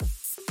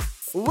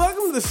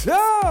Welcome to the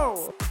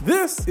show!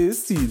 This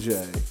is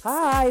CeeJay.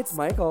 Hi, it's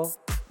Michael.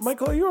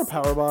 Michael, are you a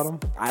power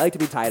bottom? I like to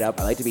be tied up.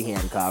 I like to be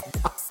handcuffed.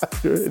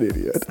 You're an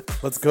idiot.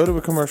 Let's go to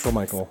a commercial,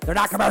 Michael. They're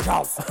not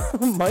commercials.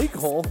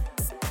 Michael.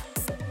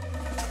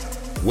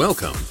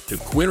 Welcome to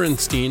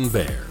Quirenstein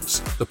Bears,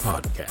 the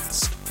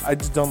podcast. I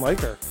just don't like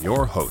her.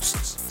 Your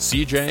hosts,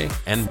 CeeJay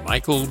and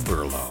Michael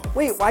Burlow.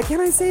 Wait, why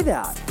can't I say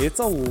that? It's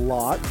a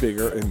lot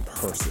bigger in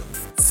person.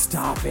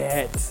 Stop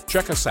it.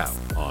 Check us out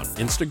on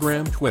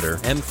Instagram, Twitter,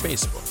 and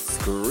Facebook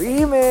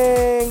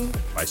Screaming.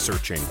 by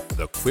searching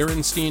the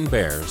Quirenstein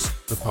Bears,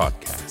 the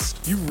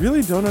podcast. You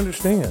really don't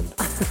understand.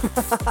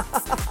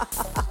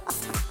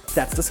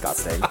 That's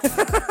disgusting.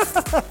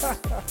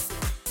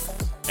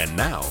 And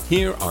now,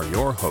 here are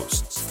your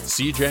hosts,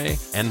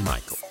 CeeJay and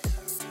Michael.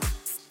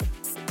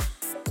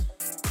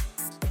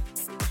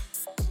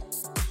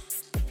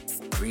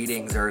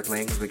 Greetings,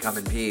 Earthlings. We come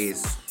in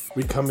peace.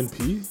 We come in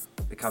peace?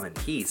 We come in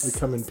peace. We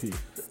come in peace.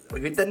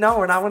 No,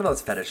 we're not one of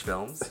those fetish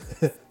films.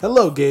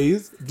 Hello,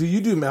 gays. Do you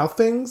do mouth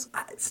things?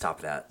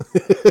 Stop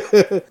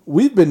that.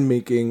 We've been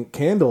making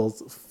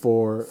candles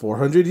for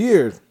 400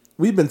 years.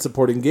 We've been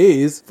supporting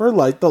gays for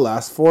like the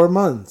last 4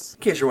 months.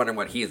 In case you're wondering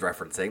what he's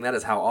referencing, that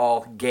is how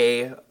all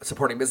gay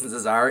supporting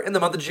businesses are in the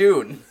month of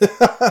June.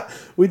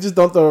 We just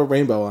don't throw a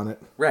rainbow on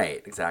it.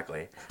 Right,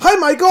 exactly. Hi,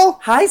 Michael.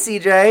 Hi,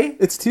 CeeJay.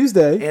 It's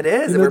Tuesday. It is,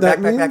 You and know we're what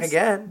that back means?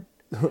 again.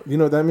 You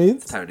know what that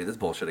means? It's time to do this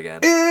bullshit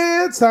again.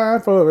 It's time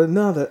for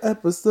another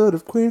episode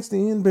of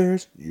Quirenstein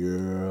Bears.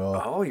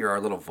 Yeah. Oh, you're our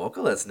little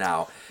vocalist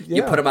now. Yeah.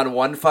 You put him on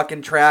one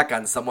fucking track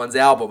on someone's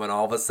album, and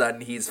all of a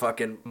sudden he's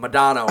fucking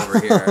Madonna over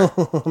here.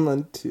 I'm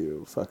on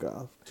 2. Fuck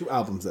off. 2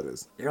 albums, that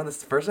is. You're on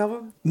this first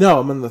album? No,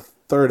 I'm on the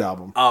 3rd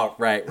album. Oh,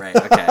 right,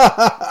 okay.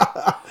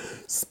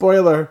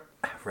 Spoiler.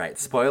 Right,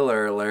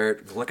 spoiler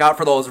alert. Look out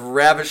for those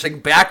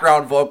ravishing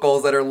background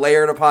vocals that are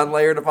layered upon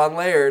layered upon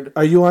layered.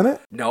 Are you on it?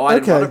 No, I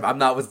didn't.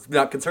 Was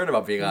not concerned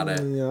about being on it.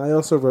 Yeah, I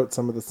also wrote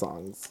some of the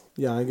songs.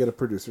 Yeah, I get a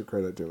producer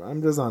credit too.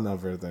 I'm just on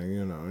everything,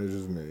 it's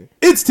just me.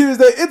 It's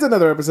Tuesday. It's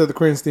another episode of the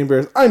Quirenstein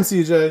Bears. I'm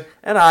CeeJay.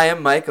 And I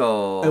am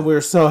Michael. And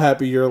we're so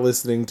happy you're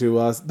listening to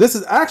us. This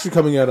is actually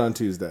coming out on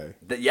Tuesday.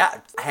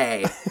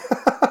 Hey,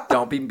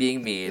 don't be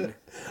being mean.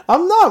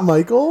 I'm not,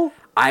 Michael.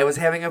 I was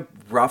having a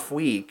rough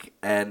week,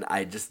 and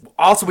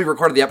we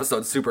recorded the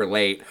episode super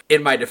late,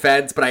 in my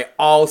defense, but I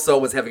also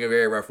was having a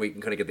very rough week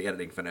and couldn't get the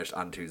editing finished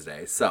on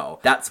Tuesday. So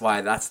that's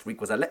why last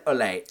week was a little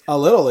late. A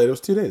little late. It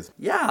was 2 days.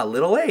 Yeah, a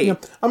little late. Yeah,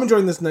 I'm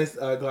enjoying this nice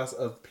glass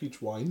of peach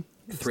wine.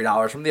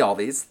 $3 from the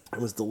Aldi's. It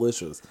was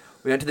delicious.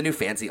 We went to the new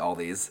fancy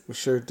Aldi's. We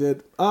sure did.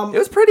 It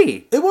was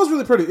pretty. It was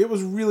really pretty. It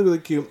was really, really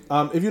cute.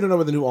 If you don't know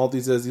where the new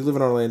Aldi's is, you live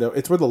in Orlando.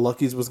 It's where the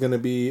Lucky's was going to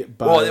be.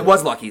 Well, it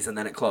was Lucky's and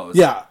then it closed.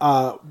 Yeah,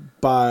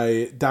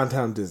 by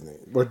downtown Disney,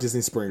 or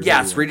Disney Springs.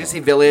 Yes, Regency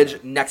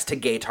Village next to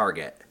Gay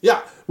Target.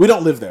 Yeah, we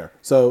don't live there,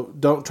 so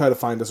don't try to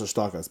find us or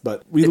stalk us.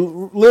 But we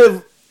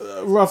live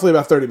roughly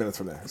about 30 minutes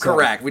from there. So.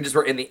 Correct. We just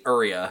were in the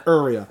area.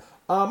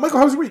 Michael,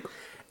 how was your week?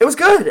 It was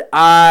good.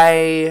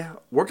 I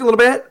worked a little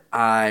bit.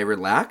 I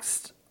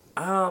relaxed.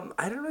 I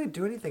didn't really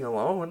do anything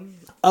alone.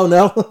 Oh,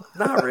 no?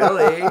 Not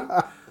really.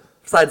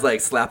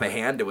 Besides, slap a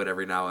hand to it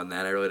every now and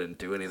then. I really didn't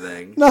do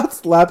anything. Not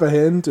slap a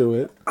hand to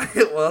it.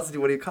 What else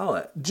what do you call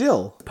it?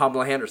 Jill.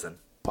 Pamela Henderson.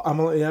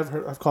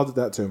 I've called it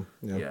that, too.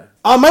 Yeah.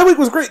 My week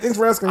was great. Thanks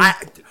for asking.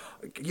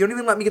 You don't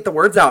even let me get the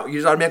words out. You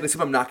just automatically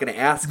assume I'm not going to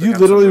ask. You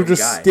literally were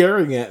just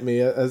staring at me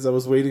as I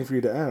was waiting for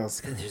you to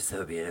ask. You're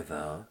so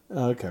beautiful.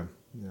 Okay.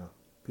 Yeah.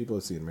 People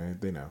have seen me.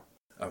 They know.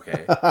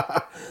 Okay.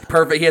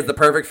 Perfect. He has the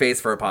perfect face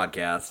for a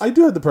podcast. I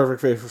do have the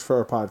perfect face for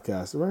a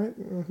podcast, right?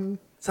 Mm-hmm.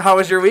 So how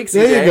was your week, CeeJay?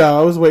 There you go.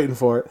 I was waiting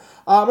for it.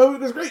 My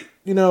week was great.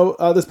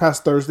 This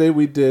past Thursday,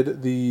 we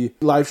did the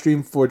live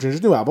stream for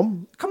Ginger's new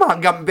album. Come on,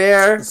 Gummy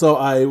Bear. So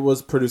I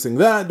was producing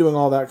that, doing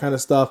all that kind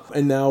of stuff.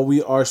 And now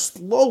we are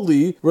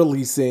slowly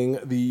releasing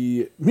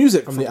the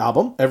music from the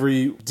album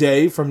every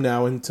day from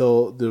now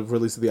until the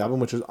release of the album,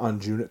 which is on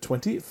June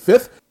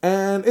 25th.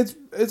 And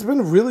it's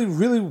been really,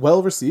 really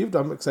well received.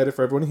 I'm excited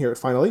for everyone to hear it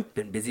finally.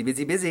 Been busy.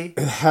 It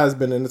has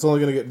been, and it's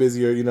only going to get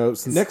busier.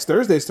 Next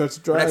Thursday starts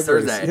Drag Race.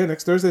 Thursday. Yeah,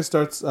 next Thursday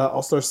starts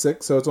All-Star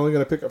 6, so it's only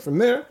going to pick up from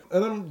there.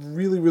 And I'm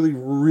really, really,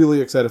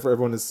 really excited for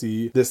everyone to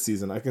see this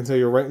season. I can tell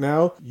you right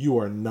now, you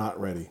are not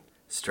ready.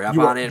 Strap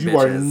on in, bitches. You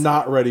are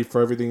not ready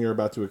for everything you're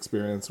about to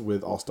experience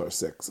with All-Star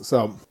 6.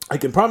 So I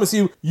can promise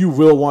you, you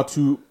will want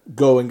to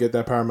go and get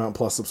that Paramount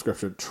Plus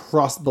subscription.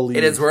 Trust, believe.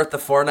 It is worth the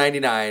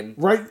 $4.99.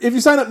 Right? If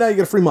you sign up now, you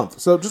get a free month.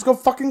 So just go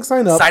fucking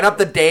sign up. Sign up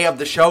the day of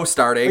the show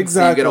starting.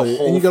 Exactly.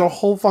 So and you get a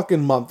whole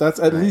fucking month. That's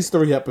at least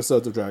 3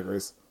 episodes of Drag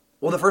Race.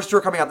 Well, the first two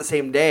are coming out the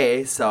same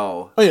day,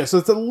 so... Oh, yeah, so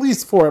it's at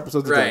least 4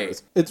 episodes of Drag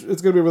Race. It's going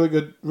to be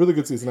a really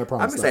good season, I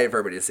promise. I'm excited for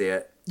everybody to see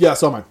it. Yeah,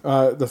 so am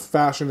I. The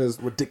fashion is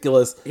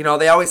ridiculous.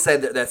 They always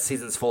said that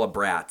season's full of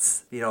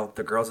brats.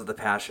 The girls with the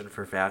passion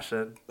for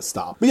fashion.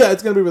 Stop. But yeah,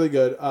 it's going to be really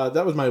good.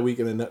 That was my week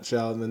in a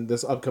nutshell, and then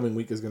this upcoming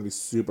week is going to be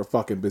super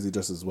fucking busy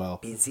just as well.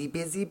 Busy.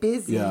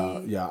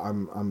 Yeah,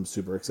 I'm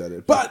super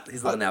excited. But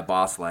he's living that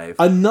boss life.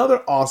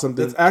 Another awesome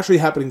thing that's actually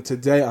happening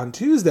today on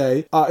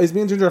Tuesday is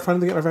me and Ginger are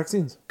finally getting our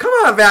vaccines. Come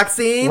on,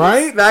 vaccine.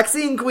 Right?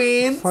 Vaccine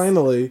queen.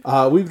 Finally.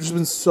 We've just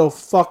been so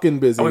fucking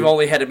busy. And we've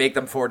only had to make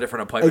them 4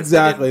 different appointments.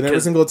 Exactly. And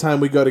every single time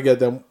we go to get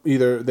them,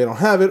 either they don't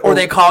have it. Or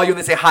they call you and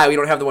they say, hi, we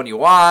don't have the one you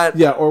want.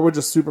 Yeah, or we're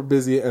just super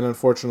busy and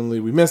unfortunately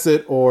we miss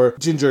it. Or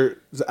Ginger's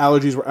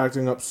allergies were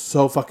acting up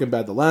so fucking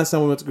bad the last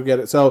time we went to go get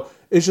it. So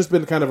it's just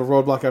been kind of a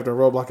roadblock after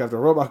roadblock after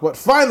roadblock. But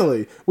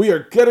finally, we are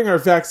getting our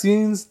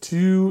vaccines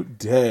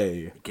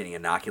today. Getting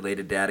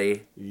inoculated,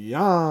 Daddy. Yeah.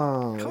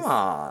 Come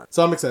on.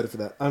 So I'm excited for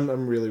that.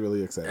 I'm really,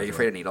 really excited. Are you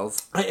afraid of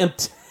needles? I am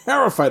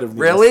terrified of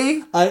needles.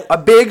 Really? A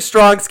big,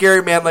 strong,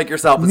 scary man like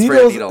yourself is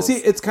afraid of needles. See,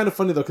 it's kind of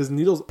funny though, because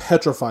needles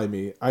petrify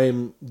me. I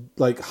am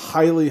like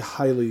highly,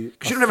 highly. You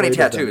don't have any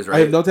tattoos, right? I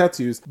have no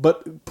tattoos,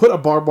 but put a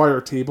barbed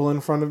wire table in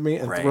front of me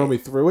and throw me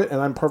through it,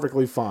 and I'm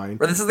perfectly fine.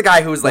 Or this is the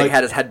guy who's like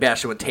had his head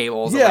bashed with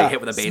tables and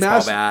hit with a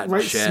baseball bat.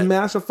 Right, shit.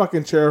 Smash a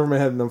fucking chair over my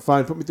head and I'm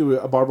fine. Put me through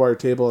a barbed wire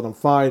table and I'm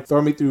fine. Throw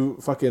me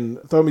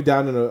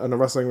down in a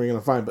wrestling ring and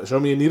I'm fine. But show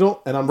me a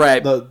needle and I'm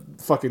the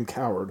fucking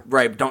coward.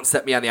 Right. Don't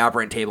set me on the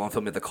operating table and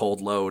fill me with a cold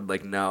load.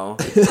 Like, no.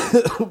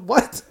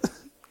 What?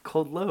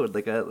 Cold load,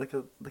 like a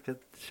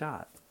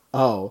shot.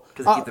 Oh,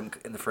 because they keep them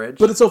in the fridge.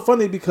 But it's so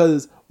funny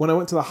because when I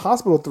went to the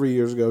hospital 3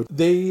 years ago,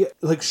 they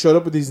like showed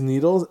up with these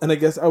needles, and I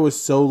guess I was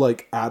so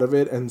like out of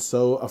it and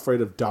so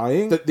afraid of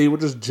dying that they were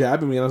just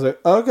jabbing me, and I was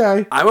like,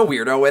 okay. I'm a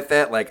weirdo with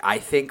it. Like, I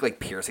think like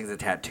piercings and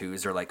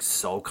tattoos are like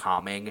so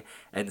calming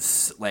and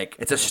like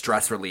it's a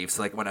stress relief.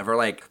 So like whenever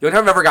like the only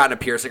time I've ever gotten a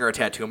piercing or a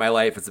tattoo in my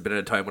life, it's been at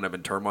a time when I'm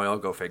in turmoil.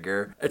 Go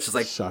figure. It's just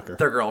like Shocker.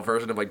 The girl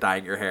version of like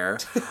dyeing your hair.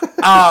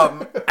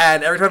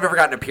 And every time I've ever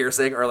gotten a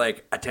piercing or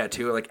like a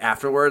tattoo, like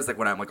afterwards, like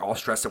when I'm like all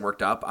stressed and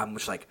worked up, I'm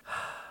just like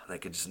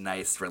it's just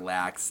nice,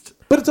 relaxed.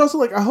 But it's also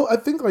like I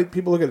think like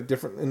people look at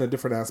it in a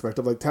different aspect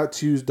of like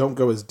tattoos don't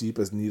go as deep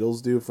as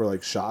needles do for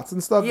like shots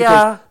and stuff.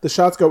 Yeah, because the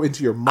shots go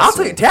into your muscle. I'll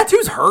tell you,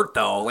 tattoos hurt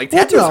though. Like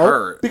tattoos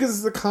hurt because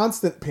it's a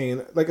constant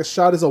pain. Like a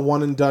shot is a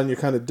one and done. You're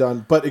kind of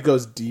done, but it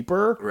goes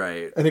deeper,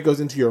 right? And it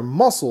goes into your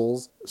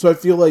muscles. So I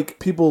feel like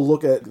people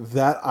look at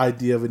that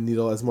idea of a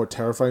needle as more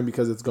terrifying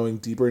because it's going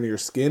deeper into your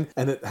skin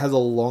and it has a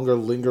longer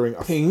lingering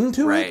pain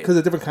to it because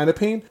it's a different kind of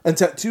pain. And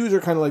tattoos are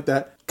kind of like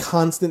that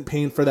constant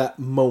pain for that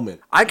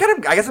moment. I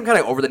guess I'm kind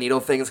of over the needle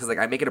things because like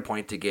I make it a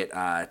point to get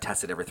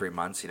tested every 3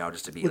 months,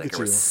 just to be like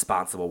a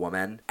responsible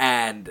woman.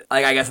 And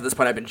like I guess at this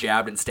point I've been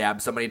jabbed and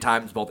stabbed so many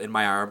times, both in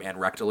my arm and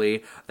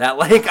rectally, that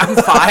like I'm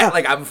fine.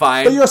 Like I'm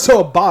fine. But you're also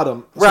a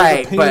bottom, so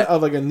right? The pain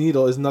of like a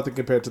needle is nothing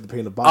compared to the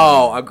pain of bottom.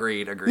 Oh,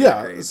 agreed.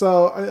 Yeah, agreed.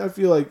 So I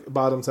feel like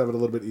bottoms have it a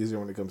little bit easier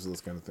when it comes to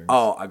this kind of thing.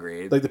 Oh,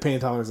 agreed. Like the pain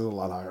tolerance is a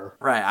lot higher.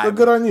 Right. So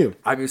good on you.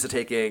 I'm used to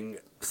taking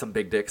some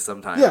big dicks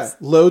sometimes. Yeah,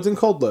 loads and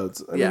cold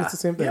loads. I mean, it's the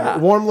same thing. Yeah.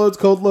 Warm loads,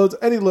 cold loads,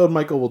 any load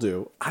Michael will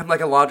do. I'm like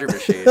a laundry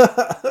machine.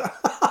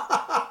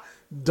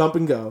 Dump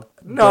and go.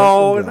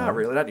 No, not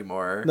really. Not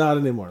anymore. Not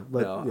anymore.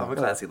 But no, I'm a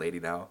classy lady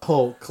now.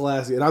 Oh,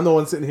 classy. And I'm the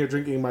one sitting here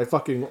drinking my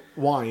fucking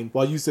wine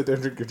while you sit there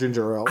and drink your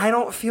ginger ale. I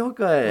don't feel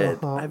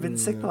good. I've been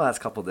sick the last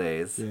couple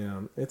days.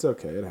 Yeah, it's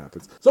okay. It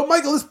happens. So,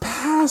 Michael, this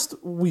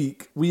past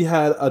week, we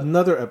had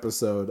another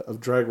episode of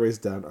Drag Race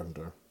Down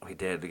Under. We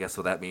did. Guess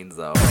what that means,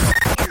 though?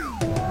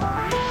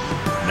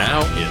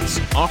 Now it's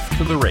off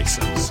to the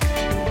races.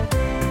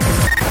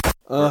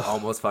 We're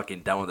almost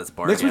fucking done with this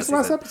boring. Next week's the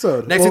last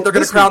episode. Next week they're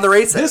going to crown the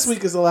racist. This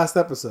week is the last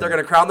episode. They're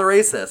going to crown the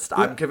racist.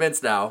 Yeah. I'm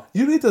convinced now.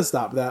 You need to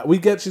stop that. We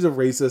get she's a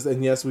racist,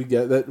 and yes, we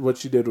get that what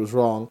she did was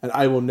wrong, and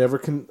I will never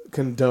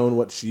condone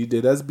what she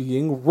did as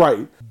being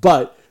right,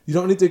 but you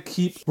don't need to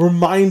keep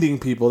reminding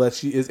people that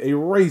she is a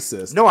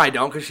racist. No, I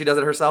don't, because she does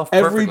it herself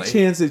Every perfectly.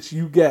 chance that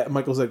you get,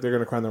 Michael's like, they're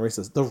going to crown the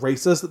racist. The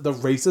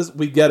racist,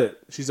 we get it.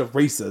 She's a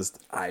racist.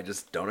 I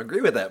just don't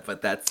agree with it,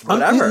 but that's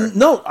whatever.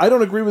 No, I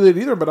don't agree with it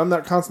either, but I'm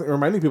not constantly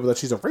reminding people that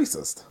she's a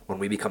racist. When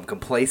we become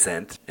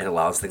complacent, it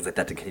allows things like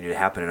that to continue to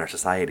happen in our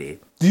society.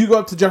 Do you go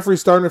up to Jeffree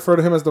Star and refer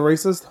to him as the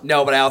racist?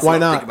 No, but I also Why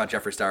don't not? think about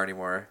Jeffree Star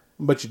anymore.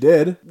 But you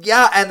did.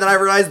 Yeah, and then I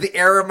realized the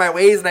error of my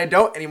ways, and I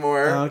don't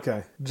anymore.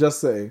 Okay, just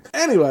saying.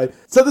 Anyway,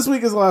 so this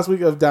week is the last week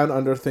of Down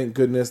Under, thank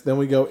goodness. Then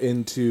we go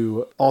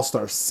into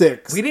All-Star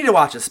 6. We need to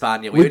watch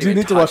España. We do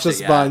need to watch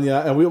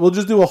España, and we'll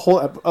just do a whole,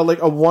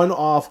 a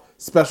one-off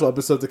special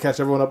episode to catch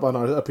everyone up on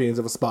our opinions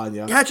of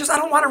España. Yeah, I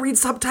don't want to read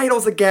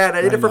subtitles again.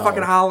 I did it for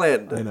fucking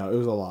Holland. I know, it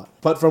was a lot.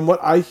 But from what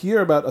I hear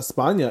about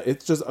España,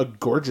 it's just a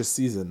gorgeous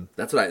season.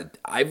 That's what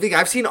I think.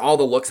 I've seen all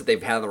the looks that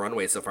they've had on the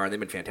runway so far, and they've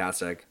been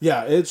fantastic.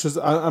 Yeah, it's just,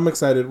 I'm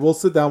excited. We'll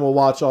sit down, we'll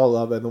watch all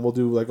of it, and then we'll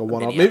do like a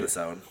one-off. Maybe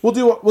episode. We'll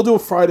do a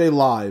Friday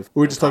live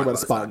where we just talk about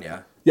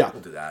España. Yeah.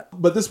 We'll do that.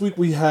 But this week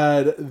we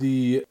had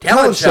the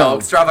talent show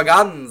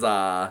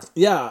extravaganza.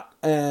 Yeah,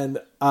 and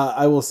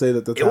I will say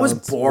that it was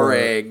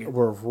boring.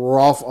 Were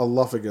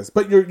rough-a-luffagus.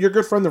 But your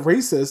good friend, the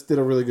racist, did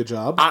a really good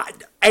job.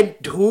 And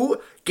who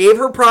gave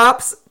her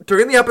props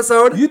during the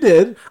episode? You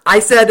did. I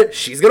said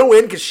she's gonna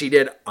win because she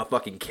did a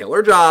fucking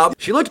killer job.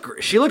 She looked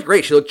great. She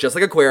looked just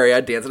like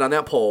Aquaria dancing on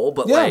that pole.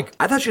 But like,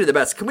 I thought she did the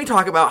best. Can we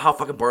talk about how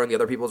fucking boring the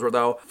other people's were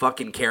though?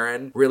 Fucking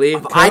Karen, really?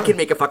 If I can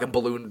make a fucking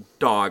balloon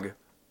dog.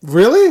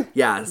 Really?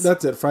 Yes.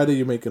 That's it. Friday,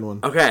 you're making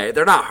one. Okay,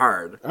 they're not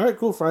hard. All right,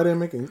 cool. Friday, I'm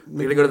making.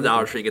 We're gonna go to the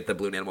Dollar Tree and get the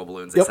balloon animal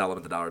balloons. They sell them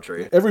at the Dollar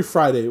Tree. Every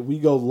Friday, we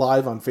go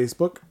live on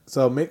Facebook,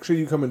 so make sure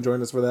you come and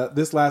join us for that.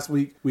 This last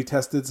week, we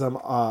tested some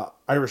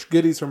Irish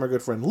goodies from our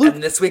good friend Luke.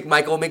 And this week,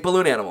 Michael will make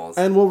balloon animals.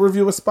 And we'll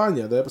review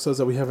España, the episodes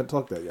that we haven't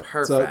talked about yet.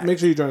 Perfect. So make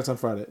sure you join us on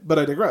Friday. But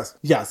I digress.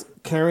 Yes,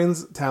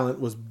 Karen's talent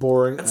was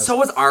boring. And so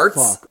was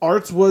Art's. Fuck.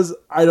 Art's was,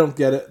 I don't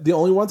get it. The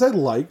only ones I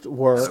liked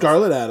were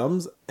Scarlet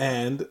Adams,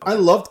 and I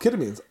loved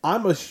Ketamines.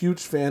 I'm a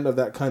huge fan of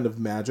that kind of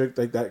magic,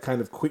 like that kind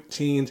of quick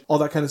change, all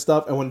that kind of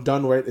stuff. And when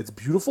done right, it's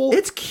beautiful.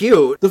 It's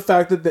cute. The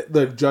fact that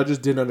the judges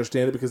didn't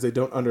understand it because they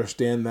don't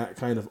understand that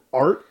kind of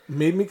art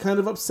made me kind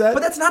of upset.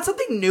 But that's not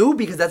something new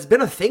because that's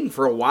been a thing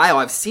for a while.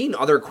 I've seen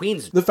other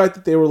queens. The fact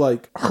that they were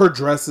like, her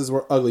dresses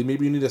were ugly.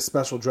 Maybe you need a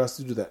special dress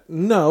to do that.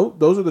 No,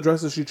 those are the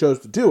dresses she chose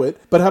to do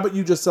it. But how about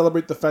you just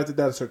celebrate the fact that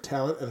that is her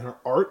talent and her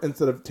art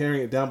instead of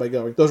tearing it down by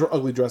going, those were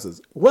ugly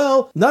dresses.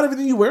 Well, not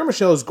everything you wear,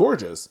 Michelle, is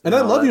gorgeous. And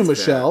I love you,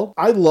 Michelle.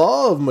 Fair. I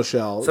love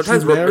Michelle.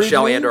 Sometimes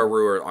Michelle and or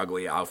Rue are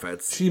ugly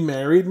outfits. She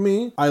married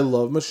me. I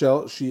love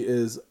Michelle. She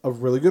is a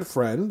really good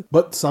friend.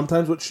 But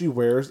sometimes what she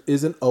wears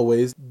isn't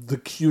always the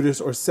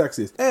cutest or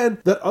sexiest. And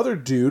that other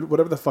dude,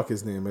 whatever the fuck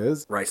his name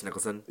is. Rice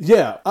Nicholson.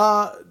 Yeah.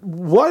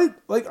 What?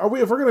 Like, if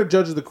we're going to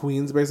judge the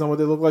queens based on what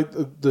they look like,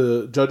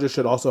 the judges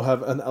should also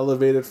have an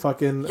elevated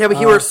fucking... Yeah, but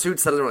he wears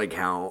suits, that doesn't really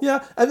count.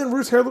 Yeah, and then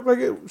Rue's hair looked like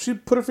she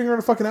put her finger in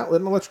a fucking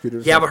outlet and electrocuted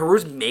herself. Yeah, but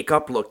Rue's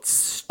makeup looked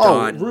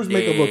stunning. Oh, Rue's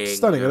makeup looked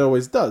stunning. It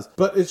always does.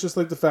 But it's just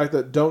like the fact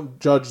that don't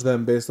judge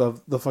them based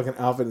off the fucking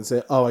outfit and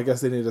say, oh, I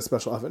guess they need a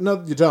special outfit.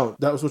 No, you don't.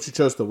 That was what you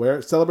chose to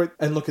wear. Celebrate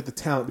and look at the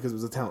talent because it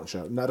was a talent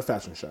show, not a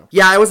fashion show.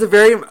 Yeah, it was a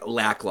very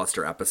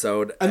lackluster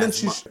episode. And then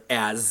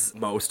as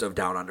most of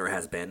Down Under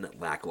has been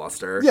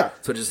lackluster. Yeah.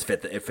 So it just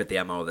fit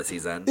the MO of the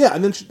season. Yeah,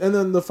 and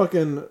then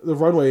the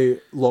runway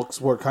looks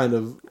were kind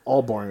of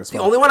all boring as fuck.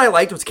 The only one I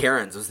liked was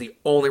Karen's. It was the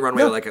only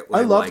runway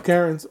I loved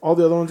Karen's. All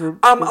the other ones were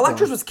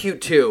Electra's was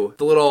cute too.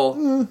 The little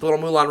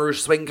Moulin Rouge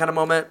swing kind of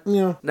moment.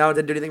 Yeah. No, it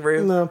didn't do anything for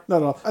you? No, not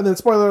at all. And then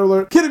spoiler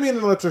alert, Ketamine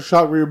and Electric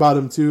Shock were your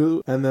bottom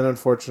two, and then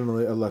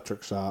unfortunately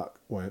Electric Shock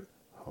went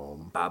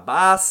home.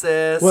 Bye-bye,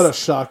 sis. What a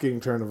shocking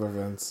turn of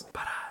events.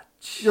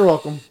 You're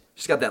welcome.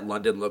 She's got that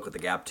London look with the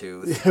gap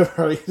tooth. Yeah,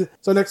 right.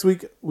 So next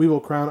week we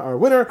will crown our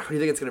winner. Who do you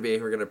think it's going to be?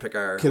 We're going to pick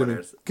our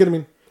winners.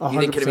 Ketamine. You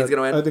think Ketamine's going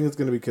to win? I think it's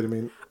going to be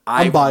Ketamine.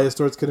 I'm biased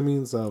towards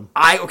Ketamine, so...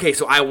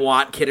 So I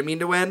want Ketamine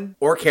to win,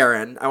 or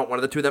Karen. I want one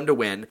of the two of them to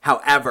win.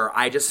 However,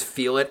 I just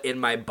feel it in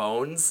my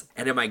bones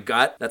and in my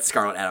gut that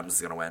Scarlet Adams is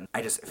going to win.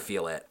 I just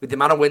feel it. With the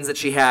amount of wins that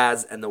she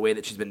has and the way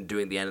that she's been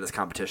doing the end of this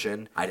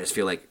competition, I just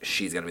feel like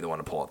she's going to be the one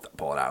to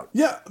pull it out.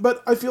 Yeah,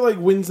 but I feel like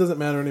wins doesn't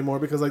matter anymore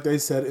because like they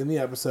said in the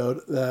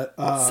episode that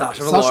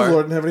Sasha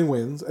Velour didn't have any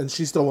wins and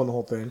she still won the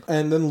whole thing.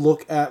 And then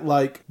look at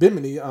like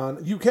Bimini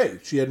on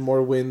UK. She had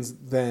more wins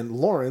than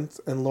Lawrence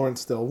and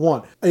Lawrence still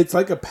won. It's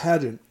like a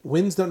pageant.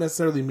 Wins don't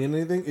necessarily mean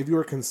anything. If you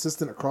are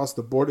consistent across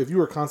the board, if you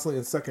are constantly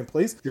in second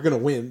place, you're going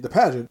to win the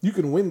pageant. You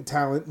can win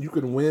talent. You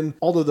can win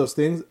all of those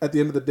things. At the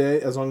end of the day,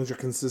 as long as you're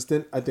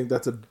consistent, I think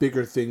that's a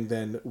bigger thing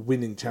than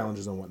winning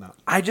challenges and whatnot.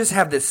 I just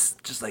have this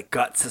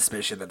gut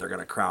suspicion that they're going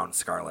to crown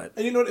Scarlet.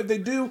 And you know what? If they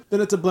do,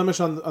 then it's a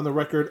blemish on the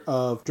record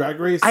of Drag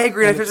Race. I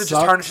agree. I think it just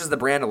tarnishes the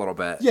brand a little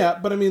bit. Yeah,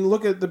 but I mean,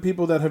 look at the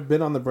people that have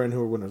been on the brand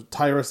who are winners.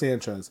 Tyra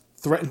Sanchez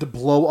threatened to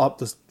blow up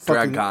this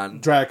fucking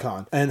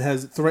DragCon and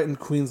has threatened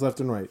queens left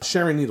and right.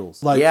 Sharon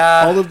Needles. Like,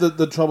 all of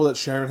the trouble that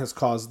Sharon has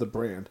caused the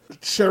brand.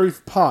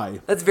 Sheriff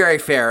Pie. That's very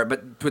fair,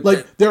 but...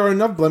 there are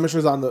enough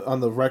blemishes on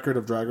the record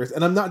of Drag Race,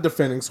 and I'm not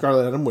defending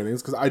Scarlett Adam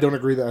winnings, because I don't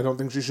agree that I don't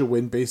think she should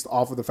win based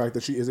off of the fact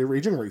that she is a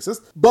raging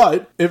racist.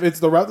 But if it's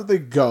the route that they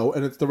go,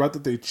 and it's the route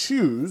that they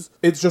choose,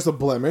 it's just a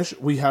blemish.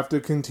 We have to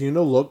continue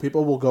to look.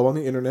 People will go on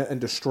the internet and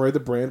destroy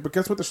the brand, but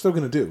guess what they're still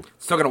going to do?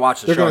 Still going to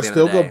watch the show. They're going to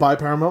still go buy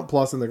Paramount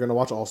Plus, and they're going to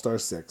watch All Stars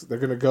 6. They're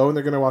going to go and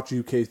they're going to watch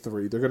UK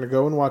 3. They're going to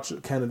go and watch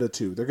Canada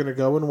 2. They're going to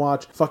go and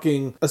watch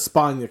fucking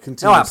España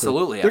continuously. No,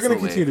 absolutely. They're going to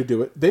continue to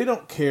do it. They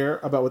don't care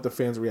about what the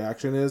fans'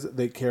 reaction is.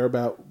 They care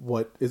about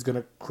what is going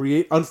to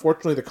create,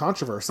 unfortunately, the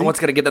controversy. And what's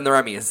going to get them the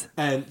Emmys.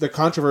 And the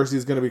controversy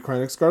is going to be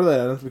crowning Scarlett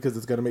Adams because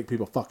it's going to make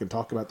people fucking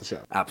talk about the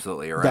show.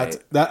 Absolutely, you're right.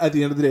 That, at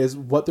the end of the day, is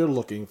what they're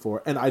looking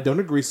for. And I don't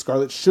agree.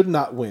 Scarlett should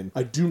not win.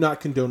 I do not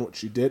condone what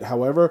she did.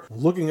 However,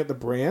 looking at the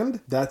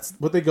brand, that's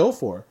what they go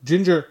for.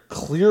 Ginger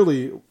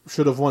clearly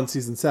should have won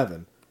season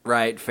 7.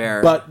 Right,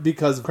 fair. But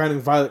because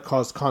crowning Violet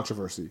caused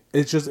controversy.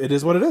 It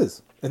is what it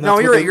is. And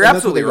you're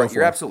absolutely right.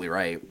 You're absolutely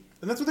right.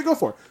 And that's what they go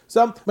for.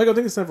 So, Michael, I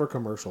think it's time for a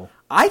commercial.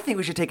 I think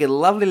we should take a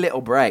lovely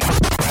little break.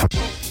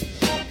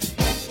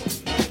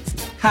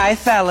 Hi,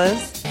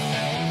 fellas.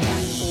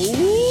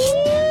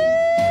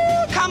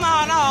 Ooh, come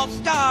on, all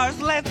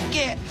stars. Let's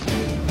get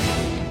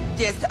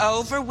this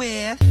over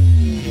with.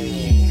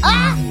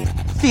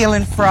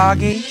 Feeling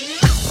froggy?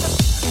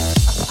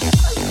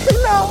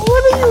 No,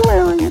 what are you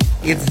wearing?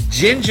 It's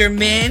Ginger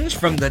Minge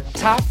from the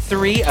top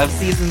 3 of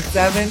season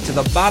 7 to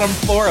the bottom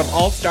 4 of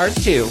All Stars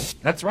 2.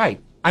 That's right.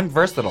 I'm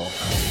versatile.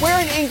 Where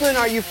in England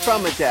are you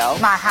from, Adele?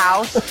 My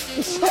house.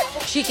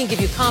 She can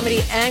give you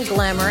comedy and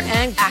glamour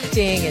and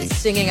acting and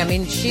singing. I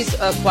mean, she's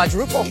a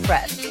quadruple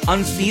threat.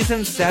 On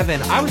season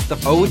 7, I was the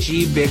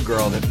OG big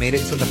girl that made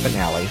it to the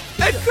finale.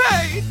 That's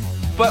great.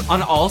 But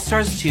on All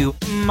Stars 2,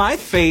 my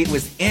fate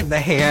was in the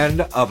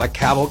hand of a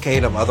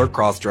cavalcade of other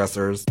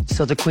cross-dressers.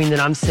 So the queen that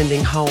I'm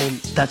sending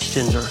home, that's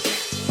Ginger.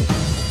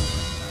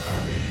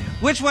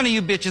 Which one of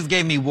you bitches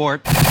gave me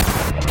wart?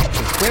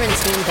 We're in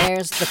Team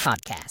Bears, the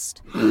podcast.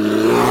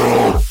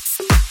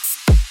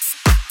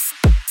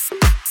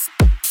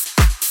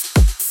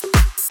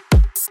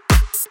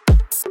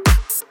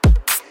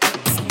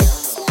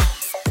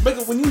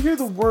 Michael, when you hear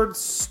the word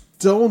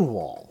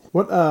Stonewall,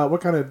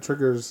 what kind of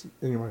triggers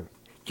in your mind?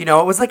 You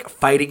know, it was like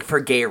fighting for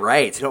gay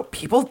rights. You know,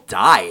 people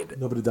died.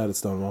 Nobody died at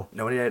Stonewall.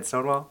 Nobody died at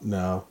Stonewall?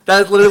 No.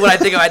 That's literally what I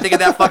think of. I think of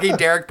that fucking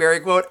Derek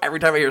Barry quote every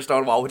time I hear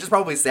Stonewall, which is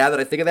probably sad that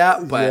I think of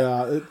that, but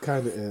Yeah, it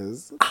kind of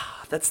is.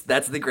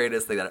 that's the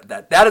greatest thing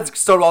that is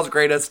Stonewall's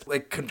greatest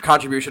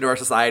contribution to our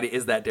society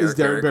is that Derek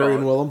Derek Barry quote.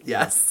 and Willem?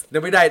 Yes.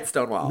 Nobody died at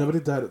Stonewall. Nobody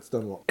died at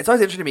Stonewall. It's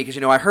always interesting to me because,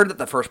 you know, I heard that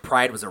the first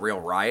Pride was a real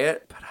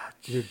riot, but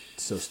You're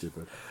so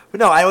stupid. But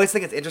no, I always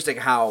think it's interesting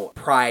how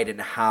Pride and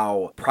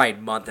how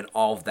Pride Month and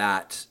all of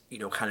that, you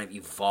know, kind of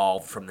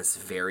evolved from this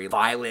very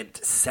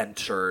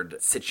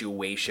violent-centered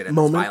situation and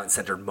this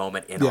violent-centered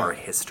moment in our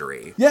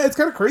history. Yeah, it's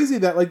kind of crazy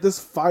that, like, this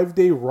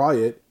 5-day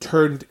riot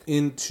turned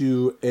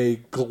into a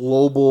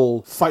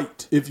global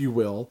fight, if you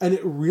will. And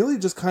it really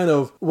just kind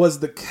of was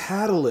the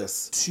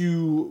catalyst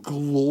to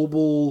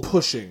global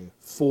pushing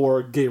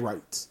for gay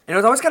rights. And it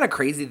was always kind of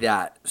crazy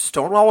that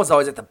Stonewall was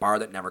always at the bar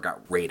that never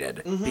got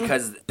raided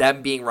because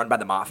them being run by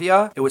the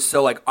mafia, it was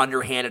so like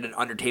underhanded and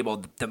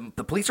undertable.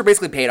 The police were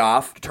basically paid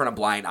off to turn a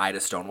blind eye to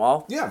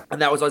Stonewall. Yeah.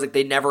 And that was always like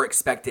they never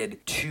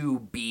expected to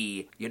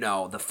be, you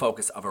know, the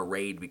focus of a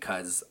raid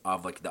because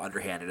of like the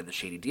underhanded and the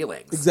shady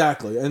dealings.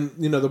 Exactly. And,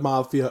 you know, the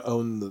mafia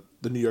owned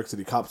the New York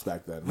City cops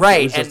back then.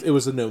 Right. It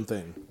was a known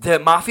thing. The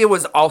mafia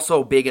was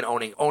also big in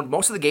owned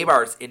most of the gay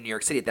bars in New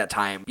York City at that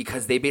time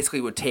because they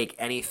basically would take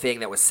anything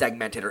that was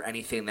segmented or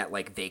anything that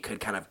like they could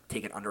kind of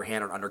take an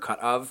underhand or undercut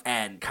of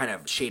and kind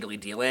of shadily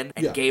deal in.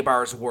 And gay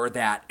bars were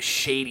that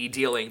shady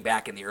dealing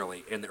back in the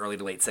early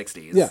to late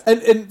 60s. Yeah.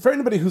 And for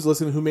anybody who's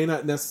listening who may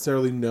not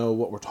necessarily know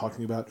what we're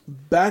talking about,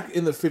 back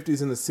in the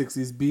 50s and the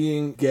 60s,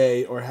 being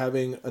gay or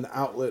having an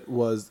outlet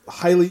was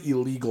highly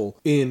illegal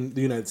in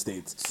the United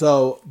States.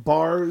 So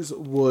bars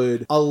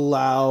would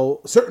allow,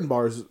 certain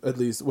bars at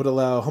least, would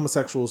allow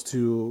homosexuals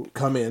to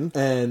come in.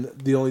 And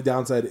the only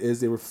downside is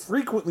they were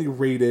frequently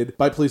raided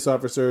by police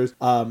officers.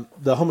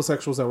 The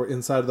homosexuals that were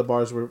inside of the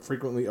bars were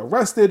frequently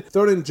arrested,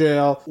 thrown in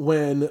jail.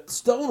 When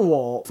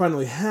Stonewall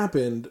finally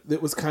happened,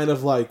 it was kind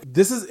of like,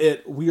 this is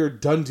it. We are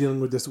done dealing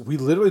with this. We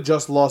literally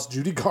just lost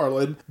Judy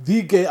Garland,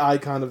 the gay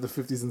icon of the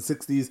 50s and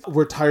 60s.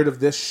 We're tired of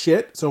this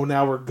shit. So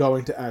now we're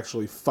going to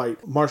actually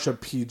fight. Marsha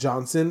P.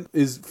 Johnson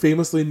is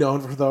famously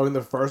known for throwing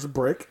the first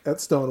brick at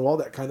Stonewall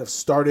that kind of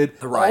started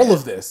all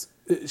of this.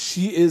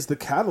 She is the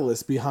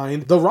catalyst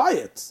behind the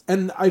riots.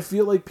 And I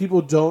feel like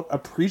people don't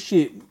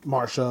appreciate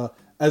Marsha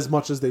as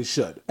much as they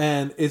should.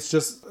 And it's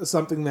just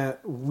something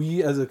that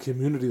we as a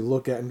community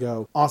look at and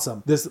go,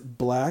 awesome. This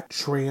black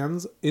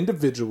trans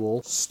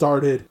individual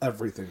started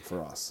everything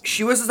for us.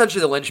 She was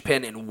essentially the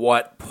linchpin in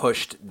what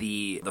pushed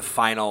the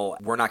final,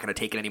 we're not going to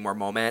take it anymore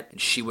moment.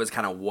 And she was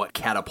kind of what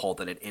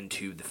catapulted it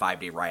into the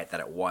 5-day riot that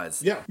it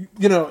was. Yeah.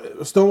 You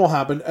know, Stonewall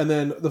happened. And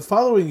then the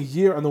following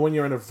year, on the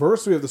 1-year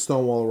anniversary of the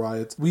Stonewall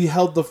riots, we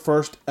held the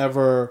first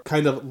ever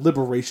kind of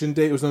Liberation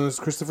Day. It was known as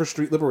Christopher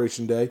Street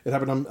Liberation Day. It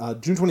happened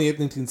on June 28th,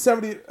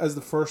 1970. As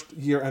the first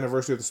year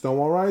anniversary of the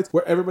Stonewall riots,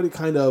 where everybody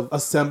kind of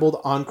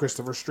assembled on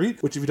Christopher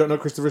Street, which if you don't know,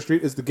 Christopher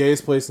Street is the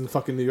gayest place in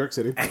fucking New York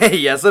City.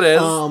 Yes, it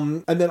is.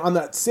 And then on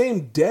that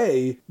same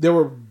day, there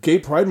were gay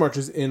pride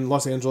marches in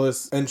Los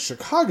Angeles and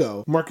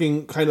Chicago,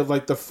 marking kind of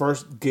like the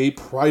first gay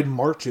pride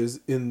marches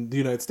in the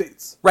United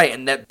States. Right,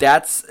 and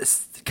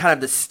that's kind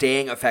of the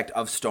staying effect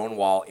of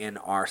Stonewall in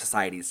our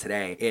societies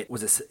today. It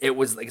was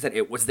like I said,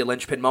 it was the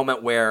linchpin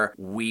moment where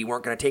we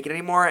weren't going to take it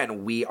anymore,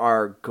 and we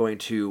are going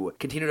to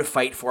continue to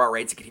fight for our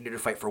rights, and continue to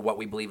fight for what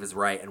we believe is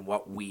right and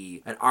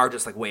our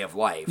just like way of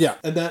life. Yeah,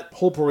 and that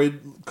whole parade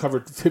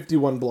covered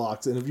 51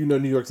 blocks, and if you know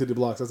New York City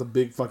blocks, that's a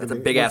big fucking. That's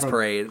a big ass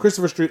parade.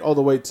 Christopher Street all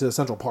the way to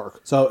Central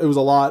Park, so it was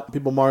a lot.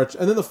 People marched,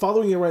 and then the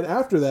following year, right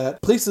after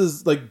that,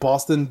 places like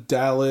Boston,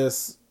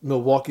 Dallas,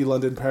 Milwaukee,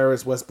 London,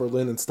 Paris, West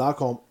Berlin, and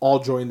Stockholm all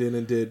joined in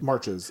and did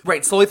marches.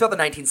 Right. Slowly throughout the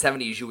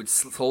 1970s, you would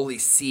slowly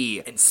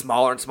see in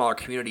smaller and smaller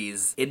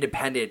communities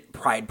independent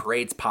pride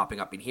parades popping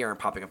up in here and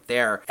popping up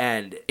there.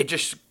 And it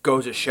just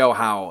goes to show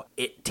how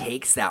it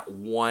takes that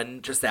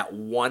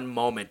one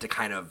moment to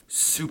kind of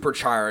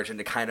supercharge and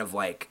to kind of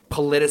like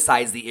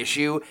politicize the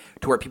issue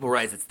to where people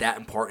realize it's that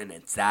important,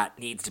 it's that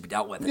needs to be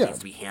dealt with, it needs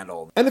to be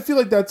handled. And I feel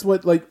like that's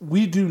what like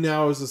we do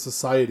now as a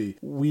society.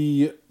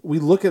 We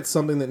look at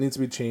something that needs to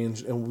be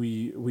changed and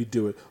we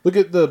do it. Look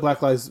at the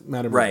Black Lives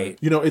Matter movement. Right.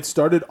 You know, it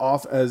started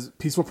off as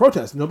peaceful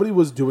protest. Nobody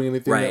was doing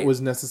anything that was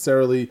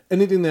necessarily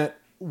anything that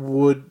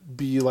would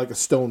be like a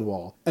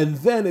Stonewall. And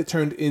then it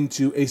turned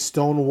into a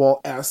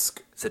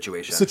Stonewall-esque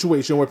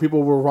situation where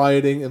people were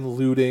rioting and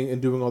looting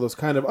and doing all those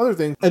kind of other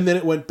things. And then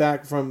it went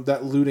back from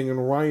that looting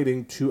and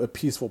rioting to a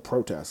peaceful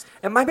protest.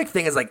 And my big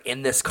thing is, like,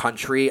 in this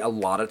country, a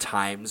lot of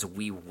times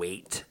we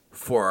wait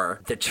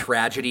for the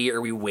tragedy,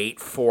 or we wait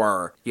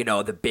for, you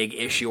know, the big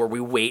issue, or we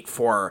wait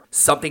for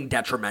something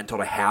detrimental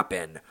to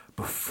happen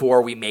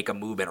before we make a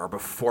movement, or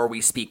before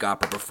we speak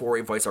up, or before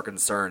we voice our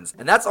concerns.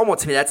 And that's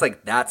almost, to me,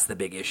 that's the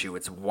big issue.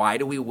 It's why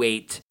do we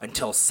wait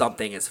until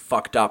something is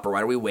fucked up, or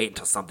why do we wait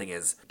until something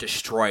is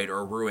destroyed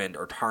or ruined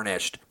or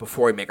tarnished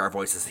before we make our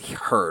voices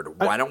heard?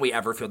 Why don't we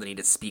ever feel the need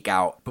to speak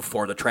out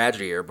before the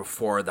tragedy, or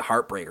before the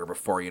heartbreak, or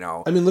before, you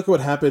know? I mean, look at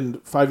what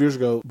happened 5 years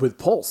ago with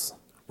Pulse.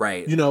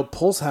 Right. You know,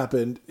 Pulse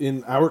happened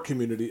in our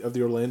community of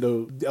the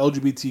Orlando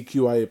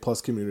LGBTQIA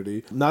plus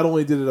community. Not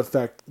only did it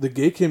affect the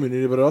gay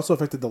community, but it also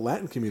affected the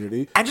Latin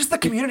community. And just the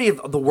community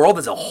of the world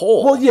as a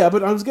whole. Well, yeah,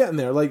 but I was getting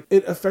there. Like,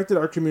 it affected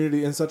our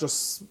community in such a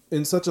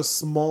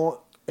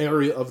small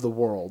area of the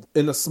world,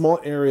 in a small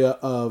area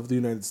of the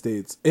United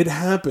States. It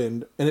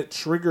happened, and it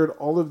triggered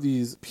all of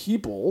these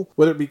people,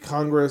 whether it be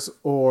Congress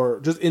or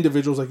just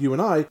individuals like you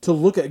and I, to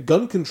look at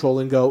gun control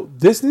and go,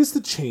 this needs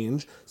to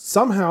change.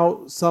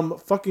 Somehow, some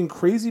fucking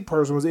crazy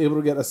person was able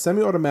to get a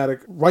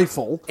semi-automatic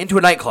rifle into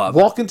a nightclub,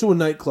 walk into a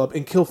nightclub,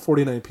 and kill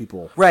 49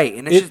 people. Right.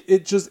 And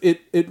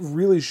it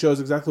really shows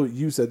exactly what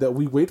you said, that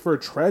we wait for a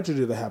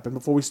tragedy to happen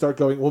before we start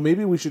going, well,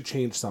 maybe we should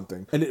change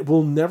something. And it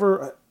will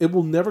never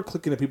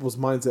click into people's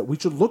minds that we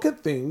should look at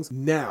things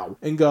now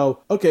and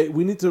go, okay,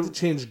 we need to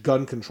change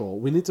gun control.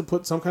 We need to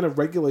put some kind of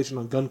regulation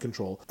on gun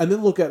control. And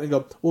then look at it and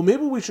go, well,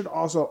 maybe we should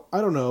also,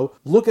 I don't know,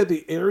 look at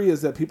the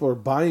areas that people are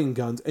buying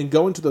guns and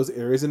go into those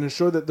areas and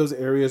ensure that those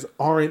areas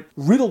aren't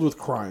riddled with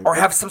crime. Or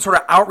have some sort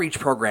of outreach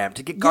program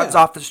to get guns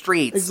off the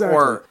streets.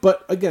 Exactly.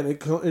 But again,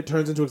 it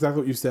turns into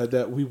exactly what you said,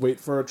 that we wait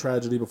for a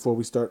tragedy before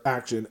we start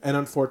action. And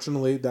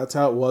unfortunately, that's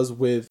how it was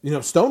with, you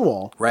know,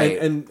 Stonewall. Right.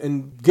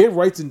 And gay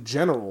rights in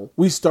general.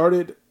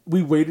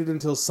 We waited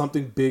until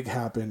something big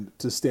happened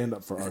to stand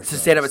up for ourselves. To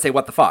stand up and say,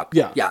 what the fuck?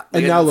 Yeah. Yeah.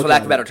 And now look for lack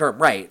at of a better it. term.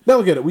 Right. Now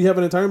look at it. We have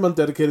an entire month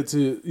dedicated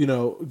to, you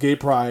know, gay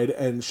pride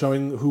and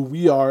showing who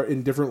we are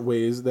in different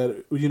ways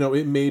that, you know,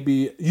 it may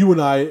be you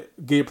and I,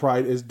 gay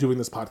pride is doing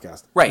this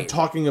podcast. Right. And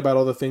talking about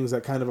all the things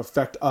that kind of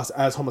affect us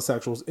as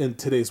homosexuals in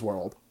today's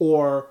world.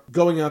 Or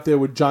going out there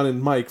with John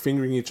and Mike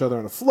fingering each other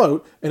on a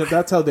float. And if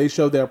that's how they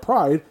show their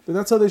pride, then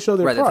that's how they show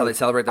their pride. That's how they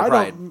celebrate their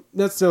pride. I don't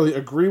necessarily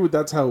agree with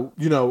that's how,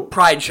 you know,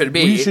 pride should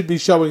be. We should be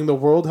showing the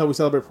world how we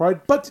celebrate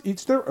pride, but to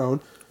each their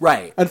own.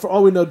 Right. And for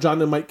all we know,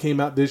 John and Mike came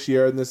out this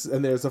year, and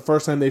there's the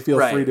first time they feel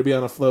right. free to be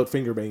on a float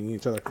finger banging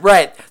each other.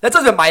 Right. That's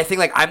also my thing.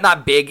 Like, I'm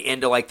not big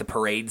into, like, the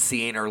parade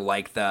scene or,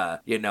 like, the,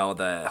 you know,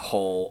 the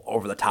whole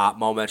over-the-top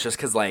moments, just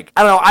because, like,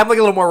 I don't know, I'm, like,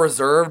 a little more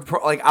reserved,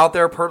 like, out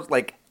there,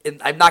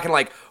 I'm not gonna,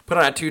 like, put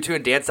on a tutu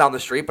and dance down the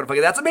street, but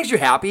if that's what makes you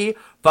happy,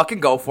 fucking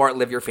go for it,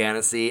 live your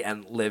fantasy,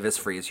 and live as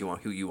free as you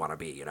want, who you want to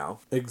be, you know?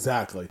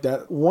 Exactly.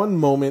 That one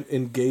moment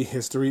in gay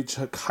history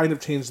kind of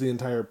changed the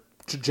entire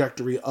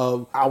trajectory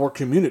of our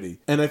community.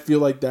 And I feel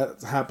like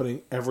that's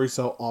happening every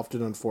so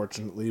often,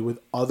 unfortunately, with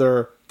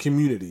other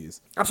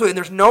communities. Absolutely. And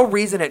there's no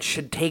reason it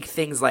should take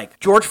things like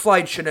George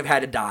Floyd shouldn't have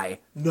had to die.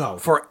 No.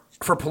 For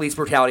police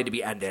brutality to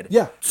be ended.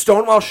 Yeah.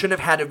 Stonewall shouldn't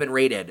have had to have been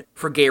raided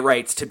for gay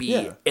rights to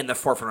be in the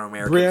forefront of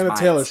Americans' Breonna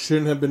minds. Taylor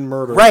shouldn't have been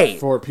murdered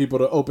for people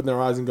to open their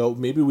eyes and go,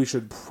 maybe we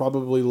should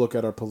probably look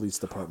at our police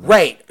department.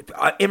 Right.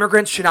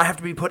 Immigrants should not have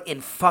to be put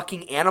in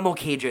fucking animal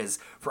cages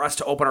for us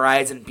to open our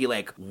eyes and be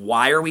like,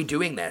 why are we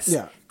doing this?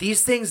 Yeah.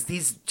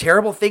 These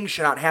terrible things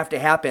should not have to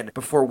happen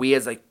before we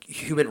as a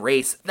human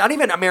race, not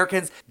even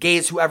Americans,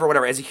 gays, whoever,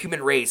 whatever, as a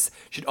human race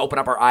should open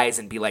up our eyes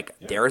and be like,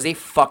 there is a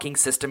fucking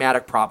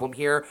systematic problem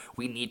here.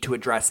 We need to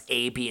address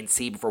A, B, and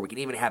C before we can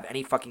even have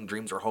any fucking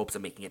dreams or hopes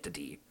of making it to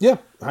D. Yeah,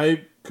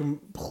 I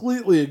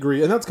completely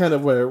agree. And that's kind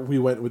of where we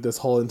went with this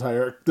whole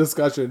entire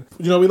discussion.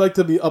 You know, we like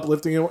to be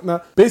uplifting and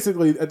whatnot.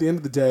 Basically, at the end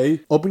of the day,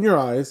 open your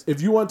eyes.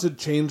 If you want to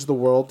change the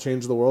world,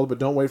 but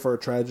don't wait for a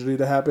tragedy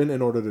to happen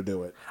in order to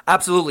do it.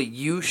 Absolutely.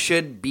 You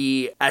should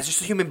be, as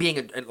just a human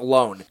being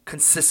alone,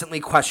 consistently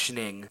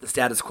questioning the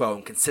status quo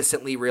and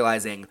consistently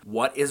realizing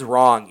what is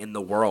wrong in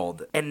the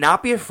world and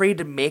not be afraid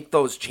to make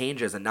those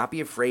changes and not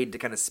be afraid to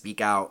kind of speak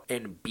out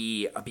and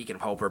be a beacon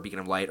of hope or a beacon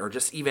of light or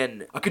just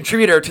even a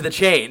contributor to the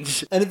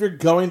change. And if you're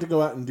going to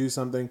go out and do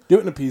something, do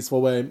it in a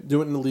peaceful way,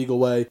 do it in a legal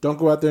way. Don't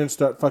go out there and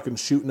start fucking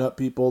shooting up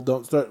people.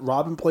 Don't start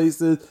robbing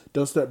places.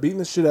 Don't start beating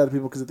the shit out of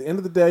people, because at the end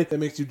of the day, it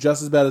makes you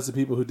just as bad as the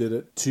people who did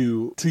it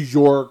to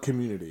your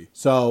community.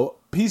 So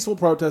peaceful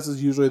protest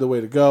is usually the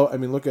way to go. I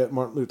mean, look at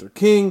Martin Luther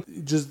King.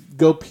 Just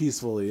go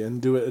peacefully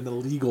and do it in a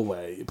legal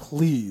way,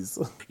 please.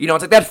 You know,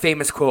 it's like that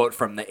famous quote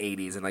from the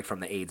 80s and like from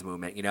the AIDS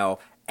movement, you know,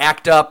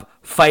 act up,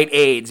 fight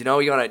AIDS. You know,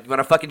 you want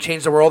to fucking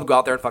change the world, go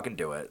out there and fucking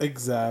do it.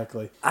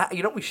 Exactly.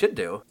 You know what we should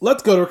do?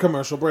 Let's go to a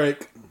commercial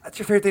break. That's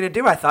your favorite thing to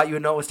do. I thought you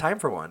would know it was time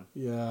for one.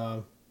 Yeah,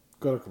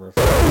 go to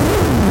commercial.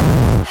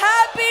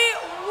 Happy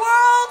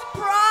World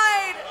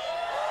Pride!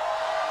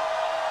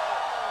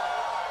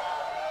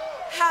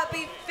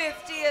 Happy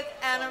 50th 50th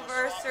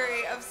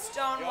anniversary of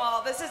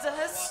Stonewall. This is a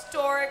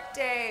historic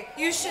day.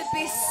 You should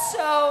be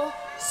so,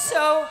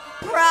 so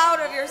proud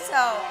of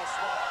yourself.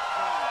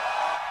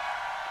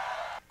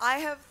 I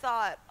have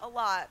thought a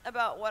lot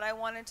about what I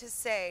wanted to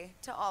say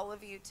to all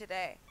of you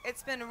today.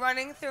 It's been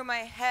running through my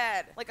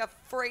head like a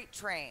freight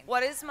train.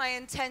 What is my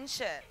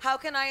intention? How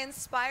can I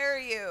inspire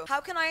you? How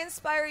can I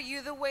inspire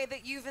you the way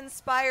that you've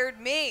inspired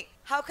me?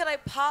 How could I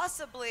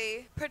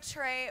possibly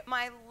portray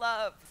my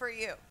love for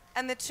you?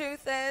 And the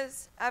truth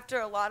is, after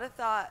a lot of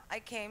thought, I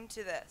came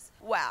to this.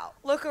 Wow.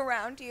 Look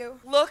around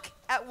you. Look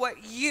at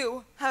what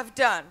you have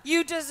done.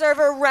 You deserve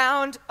a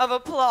round of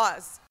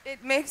applause.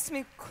 It makes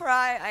me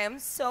cry. I am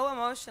so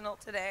emotional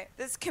today.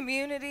 This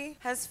community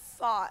has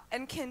fought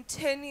and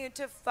continued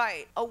to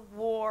fight a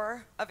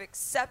war of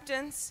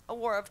acceptance, a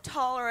war of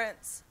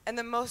tolerance, and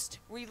the most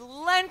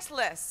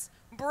relentless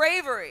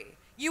bravery.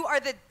 You are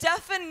the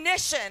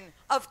definition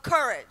of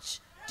courage.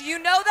 Do you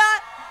know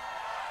that?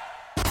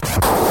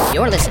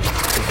 You're listening to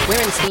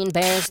Queerenstein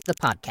Bears, the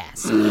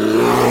podcast.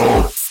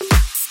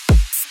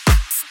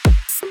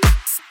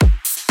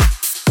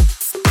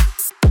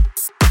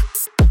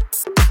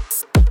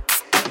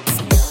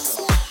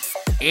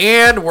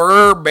 And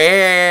we're back.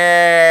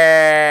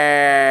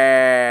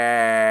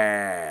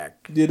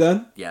 You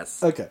done?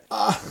 Yes. Okay.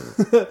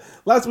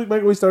 Last week,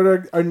 Michael, we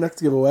started our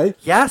next giveaway.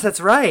 Yes, that's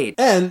right.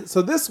 And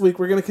so this week,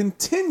 we're going to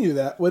continue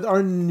that with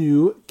our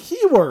new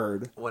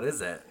keyword. What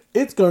is it?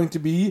 It's going to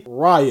be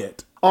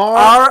riot.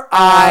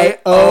 RIOT.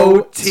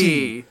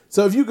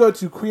 So if you go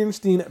to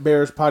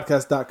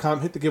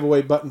QueerensteinBearsPodcast.com, hit the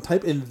giveaway button,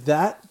 type in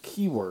that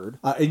keyword,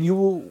 and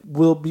you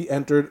will be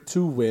entered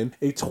to win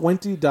a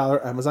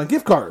 $20 Amazon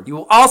gift card. You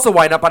will also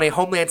wind up on a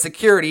Homeland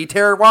Security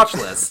terror watch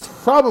list.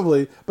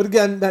 Probably. But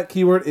again, that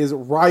keyword is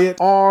riot,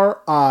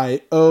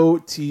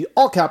 RIOT,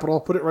 all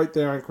capital. Put it right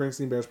there on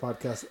Queerenstein Bears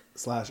Podcast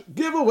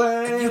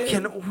 /giveaway. You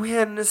can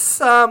win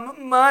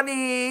some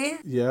money.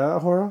 Yeah,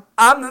 Ahura?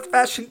 I'm the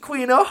fashion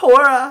queen,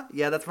 Ahura.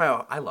 Yeah, that's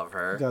I love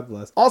her. God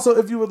bless. Also,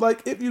 if you would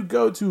like, if you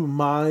go to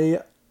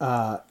my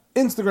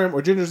Instagram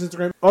or Ginger's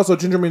Instagram, also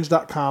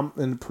gingerminge.com,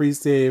 and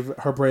pre-save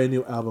her brand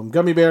new album,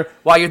 Gummy Bear.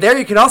 While you're there,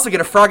 you can also get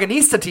a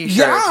Frogginista t-shirt.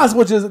 Yes,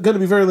 which is going to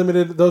be very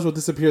limited. Those will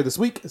disappear this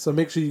week, so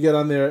make sure you get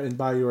on there and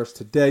buy yours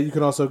today. You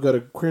can also go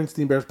to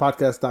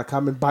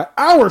QueerensteinBearsPodcast.com and buy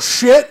our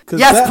shit.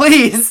 Yes,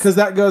 please. Because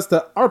that goes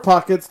to our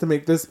pockets to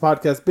make this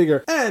podcast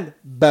bigger and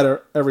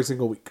better every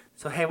single week.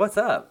 So, hey, what's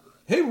up?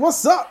 Hey,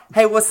 what's up?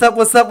 Hey, what's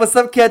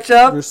up,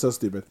 Ketchup? You're so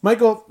stupid.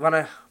 Michael. Want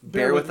to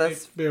bear with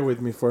us? Bear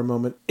with me for a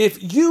moment.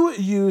 If you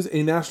use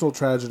a national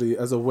tragedy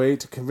as a way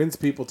to convince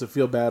people to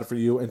feel bad for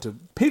you and to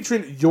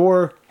patron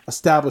your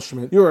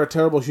establishment, you are a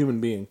terrible human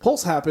being.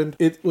 Pulse happened.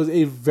 It was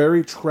a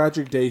very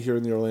tragic day here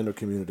in the Orlando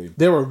community.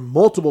 There were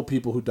multiple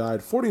people who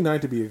died, 49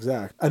 to be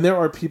exact, and there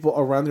are people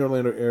around the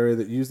Orlando area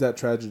that use that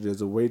tragedy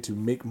as a way to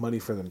make money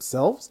for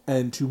themselves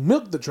and to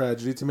milk the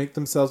tragedy to make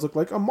themselves look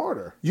like a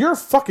martyr. You're a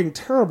fucking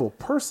terrible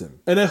person,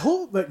 and I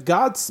hope that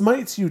God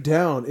smites you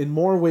down in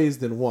more ways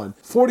than one.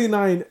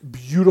 49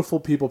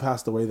 beautiful people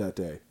passed away that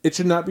day. It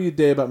should not be a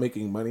day about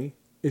making money.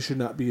 It should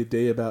not be a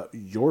day about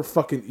your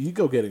fucking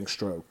ego getting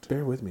stroked.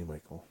 Bear with me,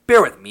 Michael.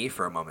 Bear with me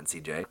for a moment,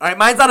 CJ. All right,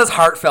 mine's not as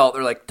heartfelt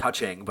or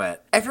touching,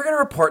 but if you're going to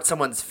report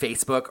someone's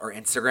Facebook or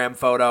Instagram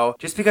photo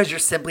just because you're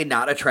simply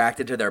not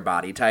attracted to their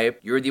body type,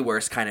 you're the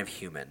worst kind of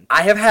human.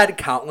 I have had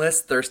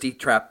countless thirsty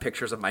trap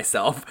pictures of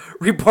myself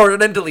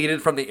reported and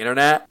deleted from the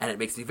internet, and it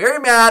makes me very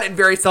mad and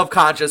very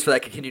self-conscious for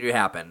that to continue to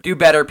happen. Do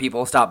better,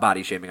 people. Stop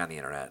body shaming on the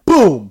internet.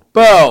 Boom!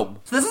 Boom!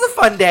 So this is a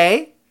fun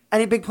day.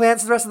 Any big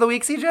plans for the rest of the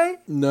week, CJ?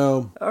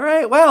 No. All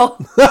right, well.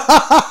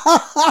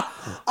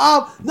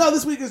 No,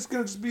 this week is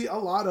going to just be a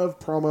lot of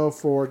promo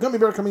for Gummy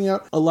Bear coming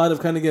out. A lot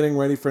of kind of getting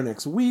ready for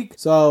next week.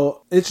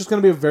 So it's just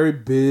going to be a very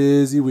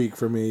busy week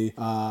for me.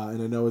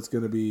 And I know it's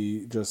going to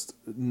be just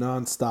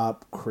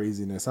nonstop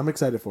craziness. I'm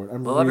excited for it.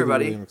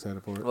 Everybody, I'm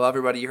excited for it. Well,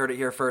 everybody, you heard it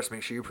here first.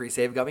 Make sure you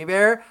pre-save Gummy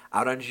Bear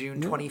out on June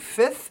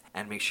 25th.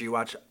 And make sure you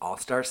watch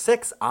All-Star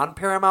 6 on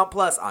Paramount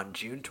Plus on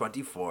June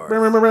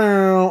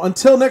 24th.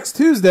 Until next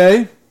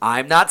Tuesday.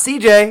 I'm not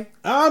CJ.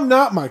 I'm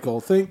not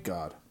Michael. Thank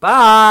God.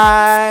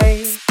 Bye.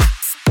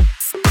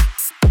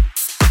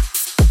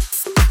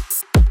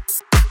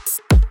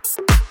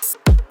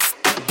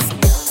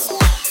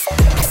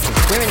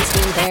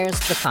 Queerenstein Bears,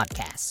 the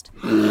podcast.